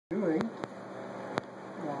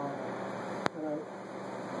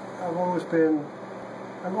I've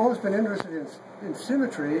always been interested in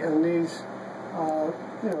symmetry and these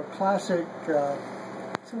classic,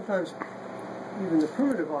 sometimes even the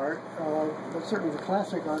primitive art, but certainly the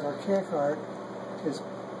classic art, archaic art, is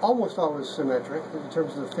almost always symmetric in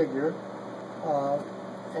terms of the figure,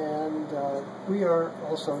 and we are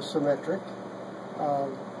also symmetric.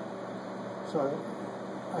 So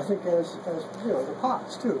I think as the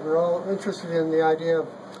pots too, we're all interested in the idea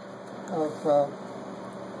of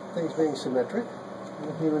things being symmetric in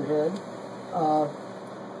the human head.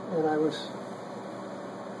 And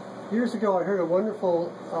years ago I heard a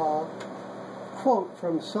wonderful quote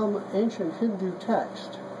from some ancient Hindu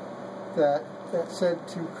text that said,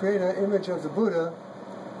 to create an image of the Buddha,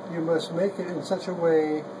 you must make it in such a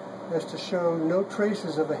way as to show no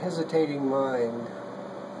traces of a hesitating mind.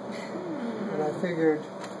 And I figured,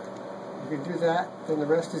 if you can do that, then the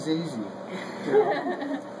rest is easy. You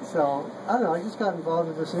know? So, I don't know, I just got involved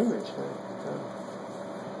with this image.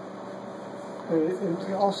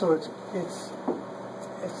 And also, it's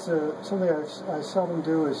something I seldom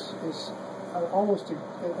do is almost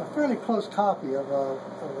a fairly close copy of a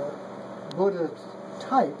Buddha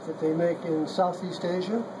type that they make in Southeast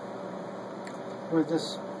Asia, with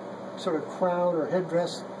this sort of crown or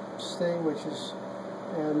headdress thing, which is,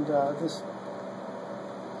 and this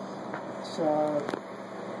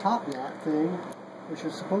top knot thing, which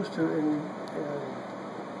is supposed to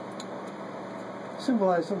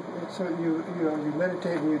symbolize some. So you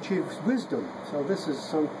meditate and you achieve wisdom. So this is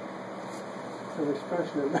some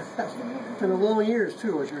expression of that. And the long ears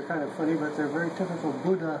too, which are kind of funny, but they're very typical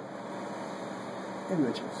Buddha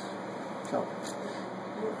images. So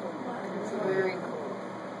it's very cool.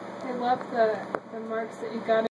 I love the marks that you got.